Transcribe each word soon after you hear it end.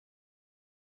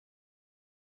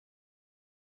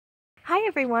Hi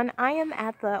everyone, I am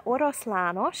at the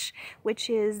Oroszlanos, which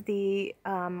is the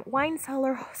wine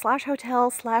cellar slash hotel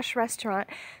slash restaurant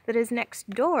that is next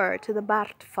door to the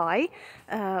Bartfai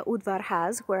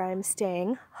Udvarhaz, where I'm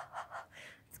staying.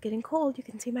 It's getting cold, you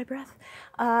can see my breath.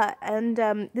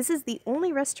 This is the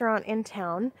only restaurant in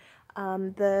town.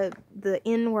 The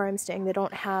inn where I'm staying, they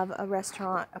don't have a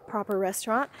restaurant, a proper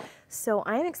restaurant, so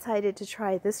I'm excited to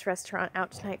try this restaurant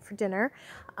out tonight for dinner.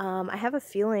 I have a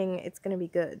feeling it's gonna be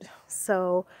good,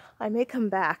 so I may come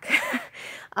back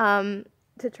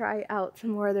to try out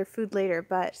some more of their food later,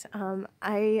 but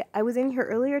I was in here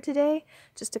earlier today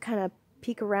just to kind of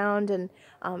peek around, and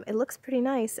it looks pretty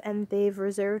nice, and they've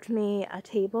reserved me a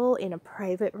table in a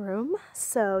private room,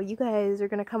 so you guys are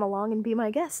gonna come along and be my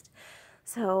guest.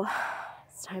 So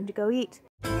it's time to go eat.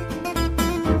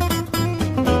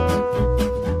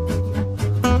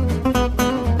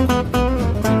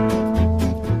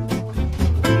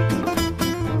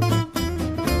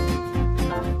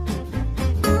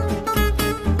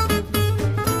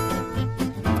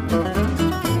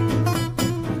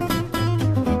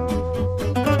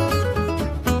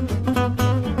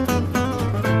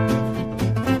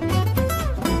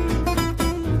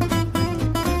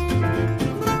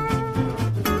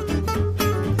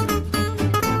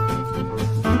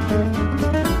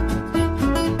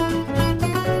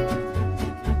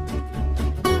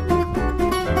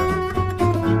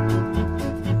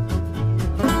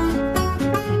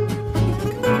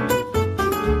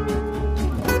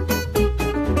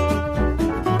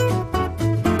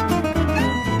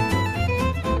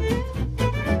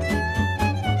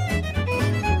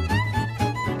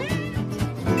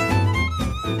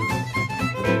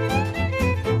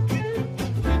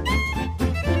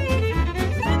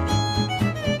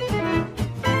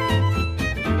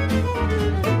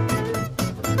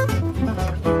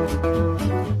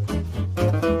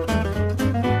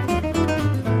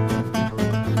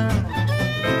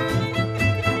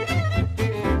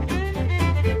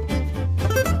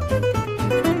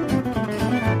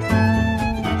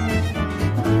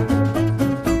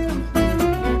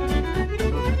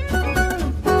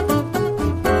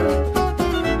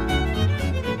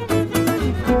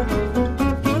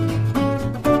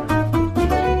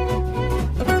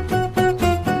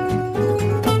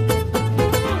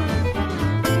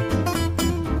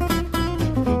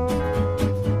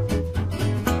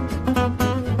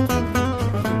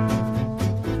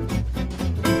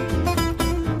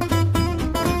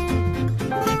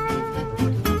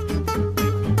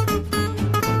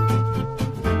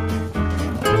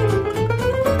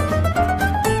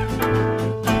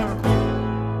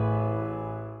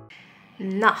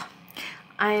 Now,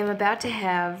 I am about to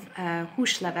have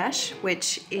húsleves,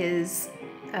 which is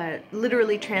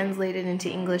literally translated into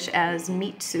English as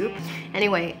meat soup.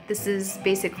 Anyway, this is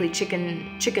basically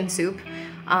chicken soup.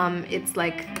 It's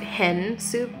like hen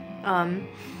soup.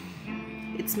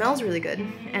 It smells really good,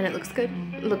 and it looks good.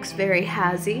 It looks very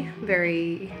hazy,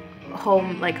 very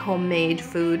homemade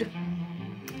food.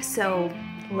 So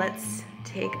let's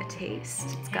take a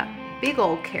taste. It's got big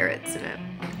old carrots in it.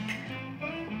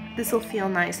 This will feel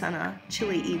nice on a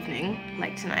chilly evening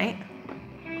like tonight.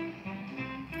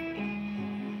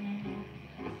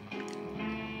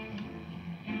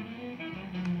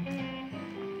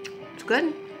 It's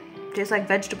good. Tastes like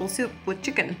vegetable soup with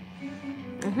chicken.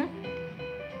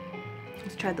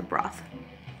 Let's try the broth.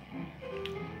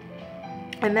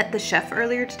 I met the chef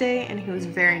earlier today, and he was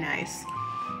very nice.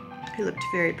 He looked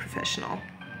very professional.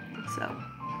 So.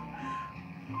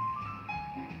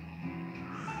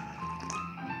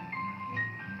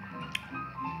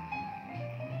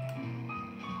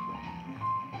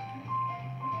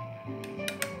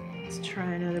 Let's try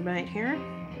another bite here.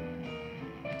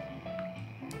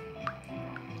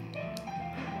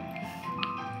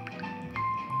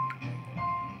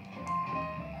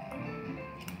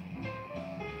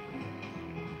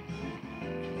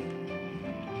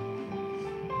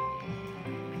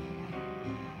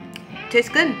 Tastes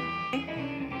good.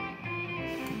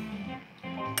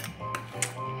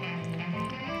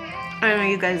 I know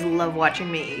you guys love watching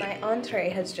me eat. My entree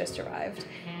has just arrived,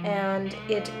 and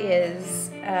it is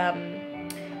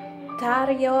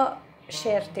Tállya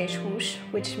sertéshús,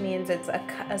 which means it's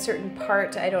a certain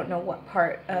part, I don't know what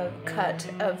part, of cut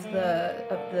of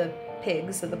the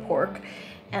pigs, of the pork,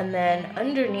 and then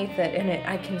underneath it, and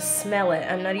I can smell it,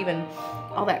 I'm not even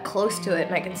all that close to it,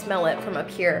 and I can smell it from up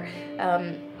here,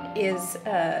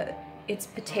 it's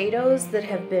potatoes that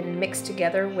have been mixed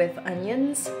together with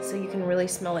onions, so you can really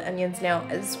smell the onions. Now,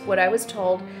 as what I was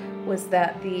told was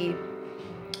that the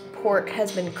pork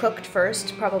has been cooked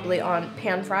first, probably on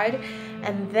pan-fried,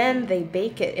 and then they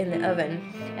bake it in the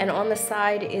oven. And on the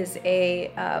side is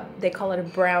a, they call it a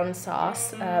brown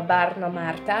sauce,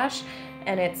 barnamartás,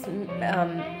 and it's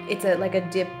like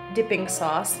a dipping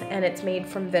sauce, and it's made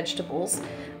from vegetables.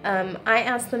 I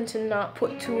asked them to not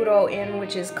put turo in,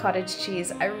 which is cottage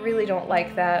cheese. I really don't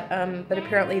like that, but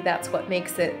apparently that's what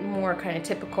makes it more kind of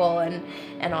typical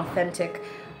and authentic.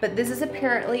 But this is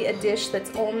apparently a dish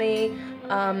that's only,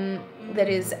 that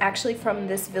is actually from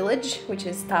this village, which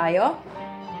is Tállya.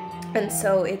 And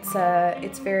so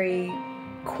it's very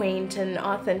quaint and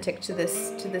authentic to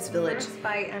this village. The first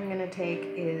bite I'm gonna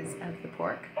take is of the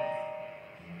pork.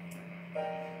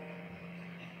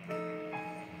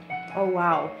 Oh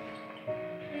wow.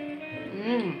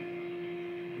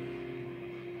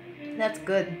 That's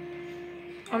good.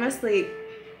 Honestly,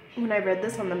 when I read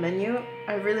this on the menu,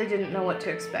 I really didn't know what to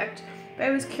expect, but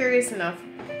I was curious enough,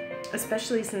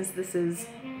 especially since this is,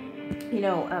 you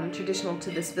know, traditional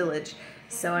to this village.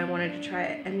 So I wanted to try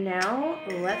it. And now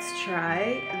let's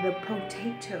try the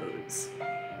potatoes.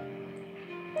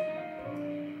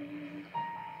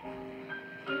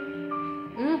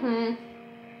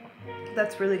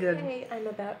 That's really good. Okay, I'm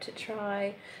about to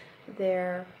try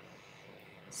their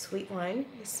sweet wine.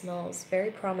 It smells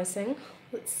very promising.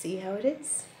 Let's see how it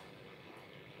is.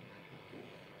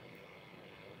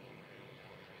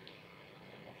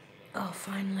 Oh,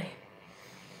 finally.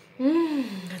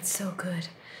 That's so good.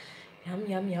 Yum,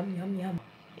 yum, yum, yum, yum.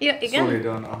 Ja, igen.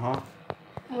 Szolidan, aha.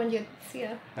 Mondjad,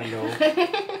 szia. Hello.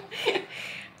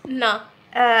 Na,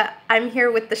 I'm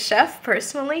here with the chef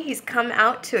personally. He's come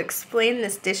out to explain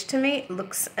this dish to me. It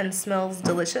looks and smells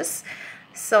delicious.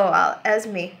 So, ez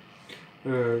mi?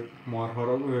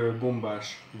 Gombás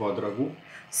vadragú.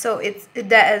 So it's,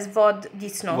 de ez vad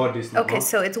disznó. Vaddisznó. Okay,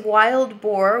 so it's wild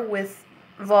boar with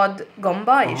vad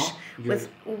gomba is, with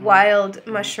wild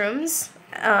mushrooms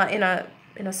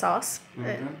in a sauce.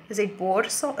 Ez egy bor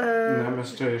Nem,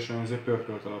 ez teljesen, ez egy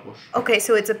pörkölt alapos. Okay,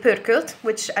 so it's a pörkölt,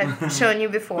 which I've shown you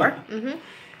before.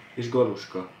 És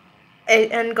galuska.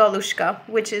 And galuska,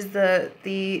 which is the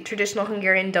traditional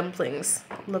Hungarian dumplings.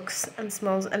 Looks and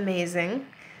smells amazing.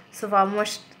 Szóval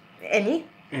most ennyi?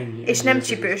 Ennyi. És nem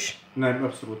csípős? Nem,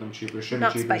 abszolút nem csípős. Semmi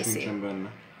csípős nincsen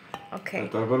benne. Okay.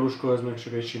 Tehát a galuska az meg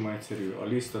csak egy sima egyszerű. A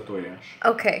liszt a tojás.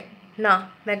 Okay.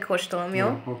 Na, megkóstolom, jó?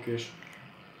 Ja, okés.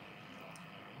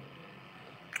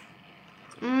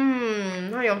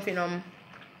 Nagyon finom.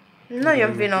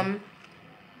 Nagyon finom.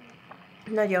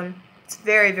 Nagyon. It's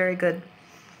very, very good.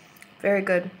 Very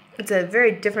good. It's a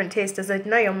very different taste. Ez egy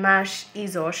nagyon más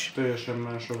ízos. Teljesen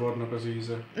más a varnak az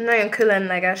íze. Nagyon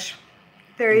különleges.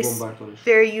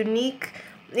 Very unique.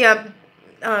 Yeah,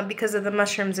 because of the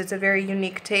mushrooms, it's a very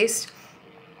unique taste.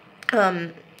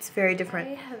 It's very different.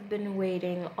 I have been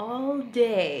waiting all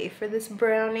day for this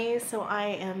brownie, so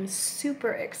I am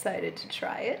super excited to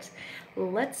try it.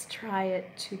 Let's try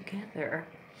it together.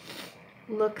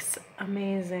 Looks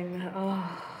amazing.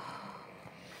 Oh.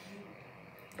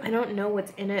 I don't know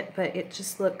what's in it, but it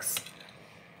just looks,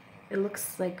 it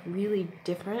looks like really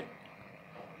different.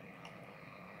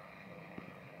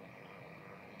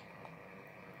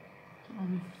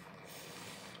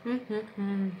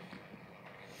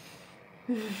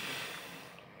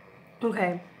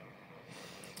 Okay.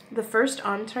 The first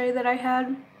entree that I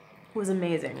had was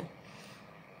amazing.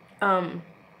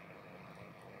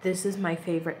 This is my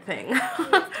favorite thing.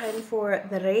 Time for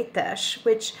the rétes,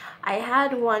 which I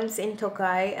had once in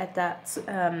Tokaj at that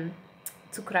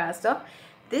cukrászda.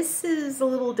 This is a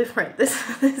little different, this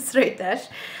rétes.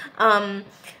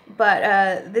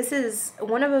 But this is,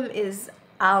 one of them is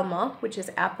alma, which is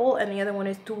apple, and the other one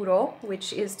is turo,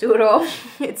 which is turo.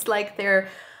 It's like their,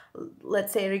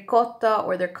 let's say, ricotta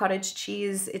or their cottage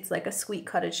cheese. It's like a sweet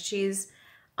cottage cheese.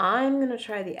 I'm gonna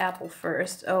try the apple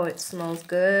first. Oh, it smells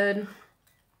good.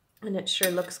 And it sure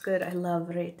looks good. I love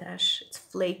rétes. It's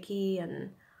flaky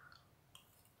and...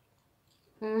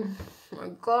 oh my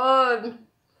god.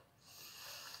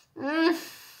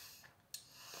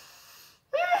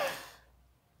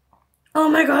 Oh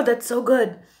my god, that's so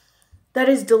good. That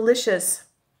is delicious.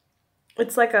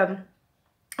 It's like a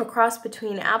cross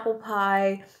between apple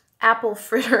pie, apple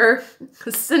fritter,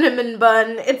 cinnamon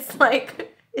bun. It's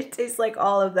like, it tastes like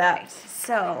all of that.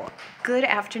 So, good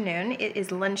afternoon. It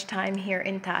is lunchtime here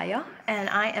in Tállya, and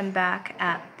I am back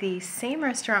at the same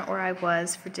restaurant where I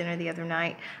was for dinner the other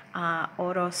night,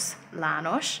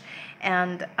 Oroszlanos,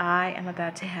 and I am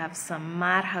about to have some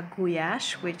marha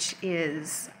gulyás, which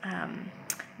is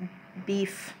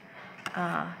beef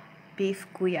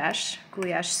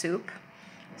gulyás soup.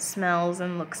 Smells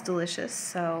and looks delicious,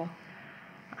 so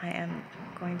I am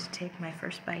going to take my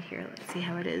first bite here. Let's see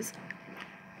how it is.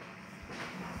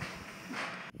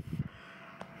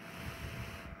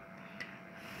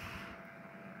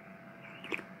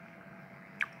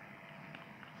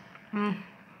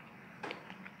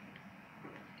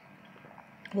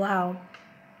 Wow,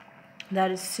 that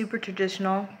is super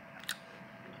traditional.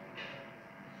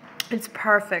 It's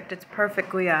perfect. It's perfect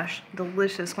goulash.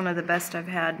 Delicious. One of the best I've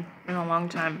had in a long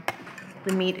time.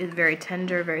 The meat is very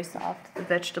tender, very soft. The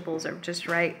vegetables are just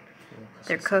right.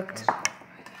 They're cooked.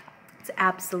 It's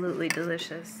absolutely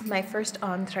delicious. My first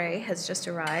entree has just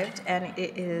arrived, and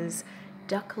it is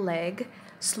duck leg,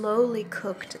 slowly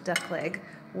cooked duck leg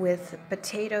with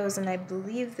potatoes, and I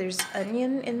believe there's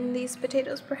onion in these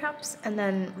potatoes perhaps, and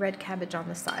then red cabbage on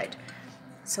the side.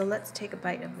 So let's take a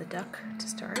bite of the duck to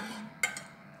start.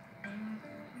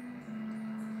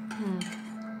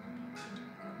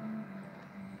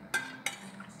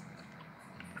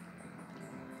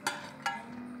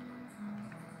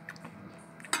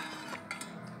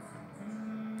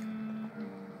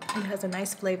 It has a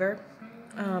nice flavor.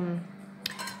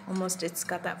 Almost, it's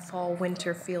got that fall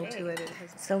winter feel to it.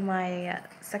 So my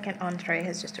second entree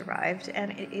has just arrived,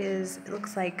 and it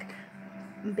looks like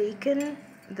bacon.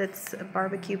 That's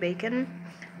barbecue bacon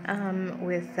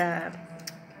with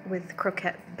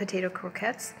potato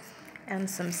croquettes and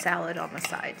some salad on the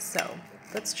side. So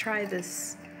let's try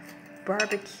this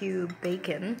barbecue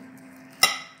bacon.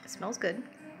 It smells good.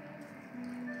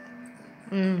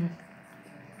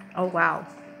 Oh wow.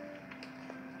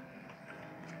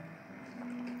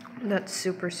 That's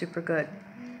super, super good.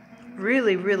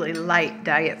 Really, really light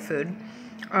diet food.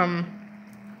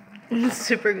 It's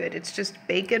super good. It's just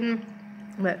bacon,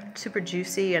 but super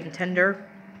juicy and tender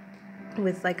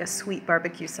with like a sweet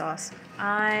barbecue sauce.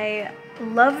 I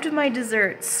loved my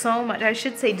desserts so much. I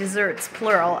should say desserts,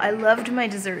 plural. I loved my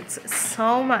desserts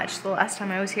so much. The last time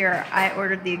I was here, I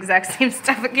ordered the exact same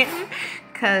stuff again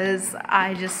because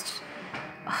I just...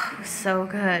 Oh, it was so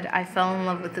good. I fell in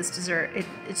love with this dessert.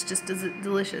 It's just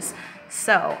delicious.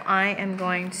 So I am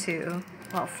going to,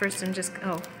 well, first I'm just,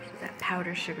 oh, that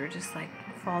powdered sugar just like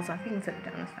falls off. You can set it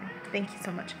down, it's fine. Thank you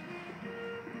so much.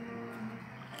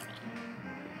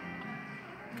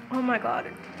 Oh my god,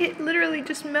 it literally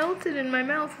just melted in my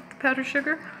mouth with the powdered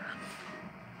sugar.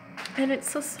 And it's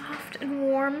so soft and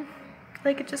warm,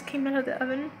 like it just came out of the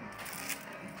oven.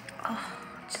 Oh,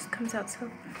 it just comes out so...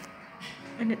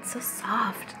 And it's so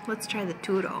soft. Let's try the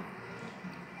turo.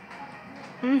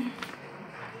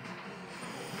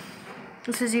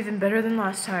 This is even better than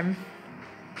last time.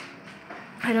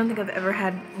 I don't think I've ever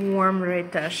had warm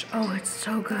rétes. Oh, it's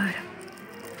so good.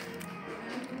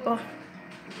 Oh,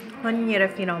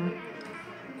 annyira finom.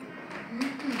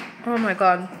 Oh my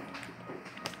god.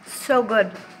 So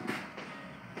good.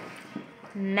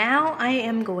 Now I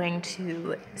am going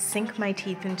to sink my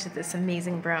teeth into this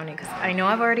amazing brownie because I know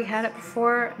I've already had it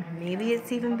before. Maybe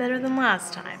it's even better than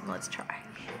last time. Let's try.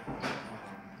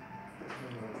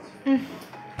 Oh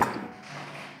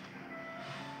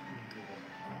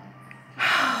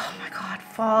my god,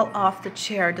 fall off the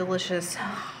chair. Delicious.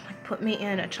 Put me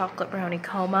in a chocolate brownie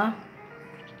coma.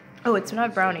 Oh, it's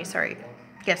not brownie, sorry.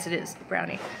 Yes, it is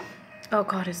brownie. Oh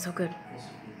god, it's so good.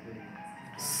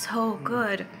 So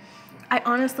good. I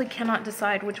honestly cannot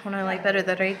decide which one I like better,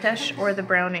 the rétes or the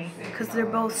brownie, because they're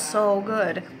both so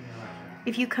good.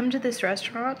 If you come to this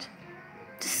restaurant,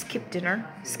 just skip dinner,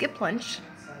 skip lunch,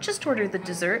 just order the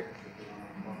dessert.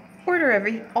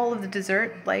 Order all of the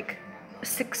dessert, like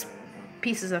 6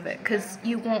 pieces of it, because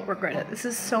you won't regret it. This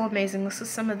is so amazing. This is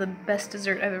some of the best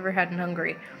dessert I've ever had in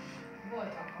Hungary.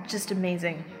 Just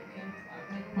amazing.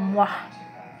 Mwah.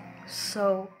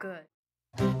 So good.